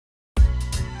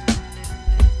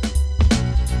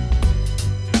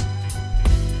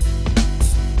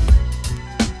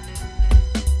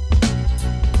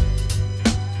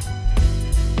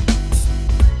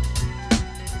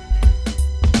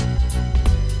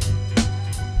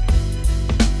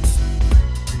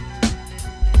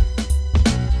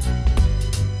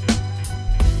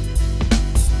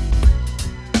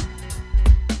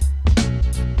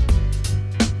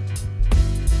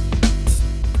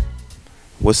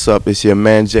What's up? It's your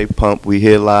man J Pump. We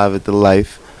here live at the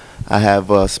Life. I have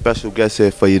a special guest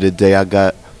here for you today. I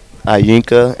got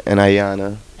Ayinka and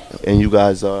Ayana, and you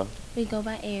guys are We go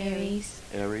by Aries.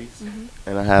 Aries,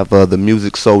 and I have the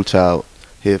Musiq Soulchild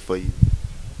here for you.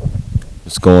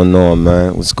 What's going on,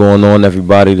 man? What's going on,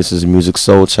 everybody? This is Musiq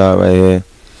Soulchild right here.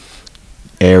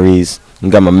 Aries. We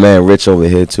got my man Rich over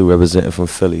here too, representing from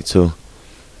Philly too.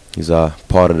 He's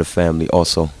part of the family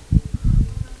also.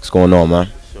 What's going on, man?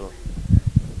 Sure.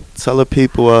 Tell the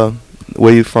people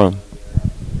where you from.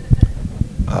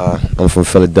 I'm from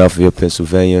Philadelphia,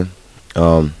 Pennsylvania.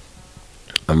 I'm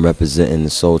representing the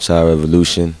Soulchild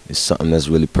Revolution. It's something that's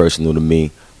really personal to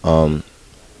me.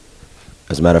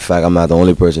 As a matter of fact, I'm not the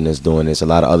only person that's doing this. A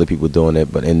lot of other people doing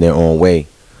it, but in their own way.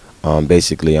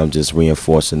 Basically, I'm just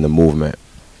reinforcing the movement.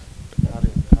 How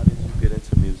did you get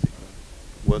into music?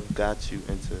 What got you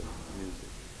into music?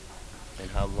 And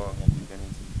how long have you been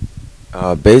into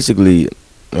music? Basically,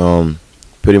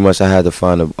 pretty much I had to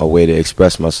find a way to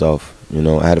express myself. You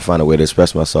know, I had to find a way to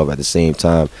express myself at the same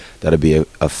time that'd be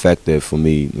effective for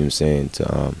me, you know what I'm saying,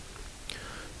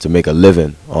 to make a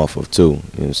living off of too. You know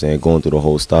what I'm saying? Going through the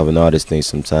whole starving artist thing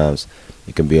sometimes,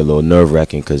 it can be a little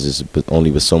nerve-wracking because there's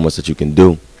only with so much that you can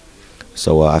do.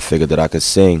 So I figured that I could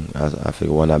sing. I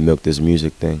figured why not milk this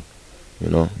music thing, you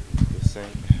know? You sing.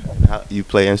 And how, you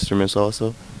play instruments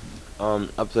also?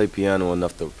 I play piano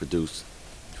enough to produce.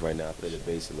 Right now I play the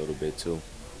bass a little bit too.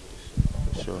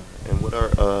 For sure. And what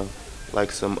are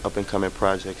like some up-and-coming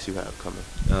projects you have coming?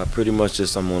 Pretty much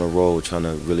just I'm on a road trying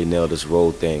to really nail this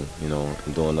road thing. You know,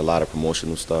 I'm doing a lot of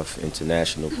promotional stuff.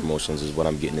 International promotions is what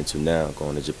I'm getting into now.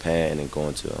 Going to Japan and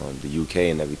going to the UK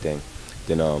and everything.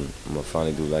 Then I'm gonna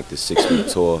finally do like this 6-week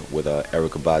tour with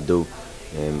Erykah Badu,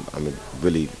 and I'm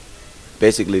really,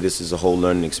 basically this is a whole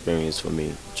learning experience for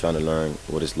me, trying to learn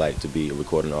what it's like to be a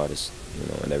recording artist, you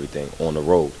know, and everything on the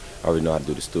road. I already know how to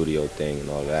do the studio thing and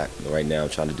all that. And right now I'm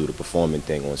trying to do the performing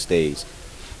thing on stage.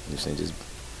 You know what I'm saying?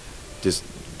 Just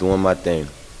doing my thing,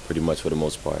 pretty much for the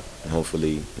most part. And hopefully,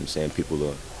 you know what I'm saying, people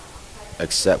will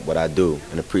accept what I do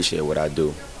and appreciate what I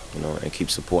do, you know, and keep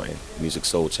supporting Musiq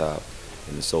Soulchild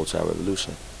and the Soulchild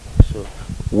Revolution. Sure.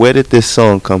 Where did this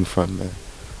song come from, man?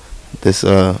 This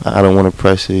I Don't Want to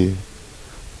Pressure You.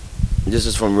 This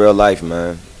is from real life,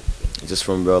 man. Just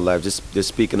from real life. Just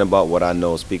speaking about what I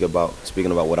know, speaking about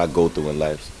what I go through in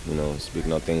life. You know,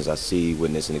 speaking on things I see,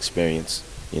 witness, and experience.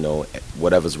 You know,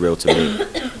 whatever's real to me. Sure.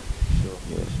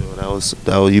 Yeah, sure.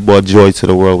 That was you brought joy to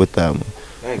the world with that one.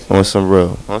 Thanks, man. On some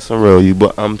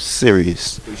real. I'm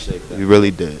serious. Appreciate that. You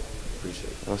really did.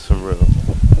 Appreciate that. On some real.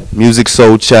 Musiq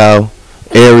Soulchild,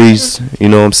 Aries. You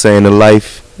know what I'm saying? The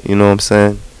Life. You know what I'm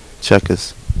saying? Check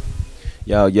us.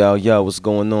 Yo, what's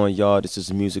going on, y'all? This is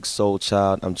Musiq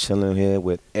Soulchild. I'm chilling here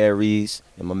with Aries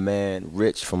and my man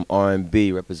Rich from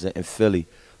R&B representing Philly.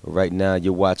 Right now,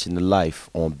 you're watching The Life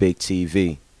on Big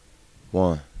TV.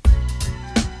 One.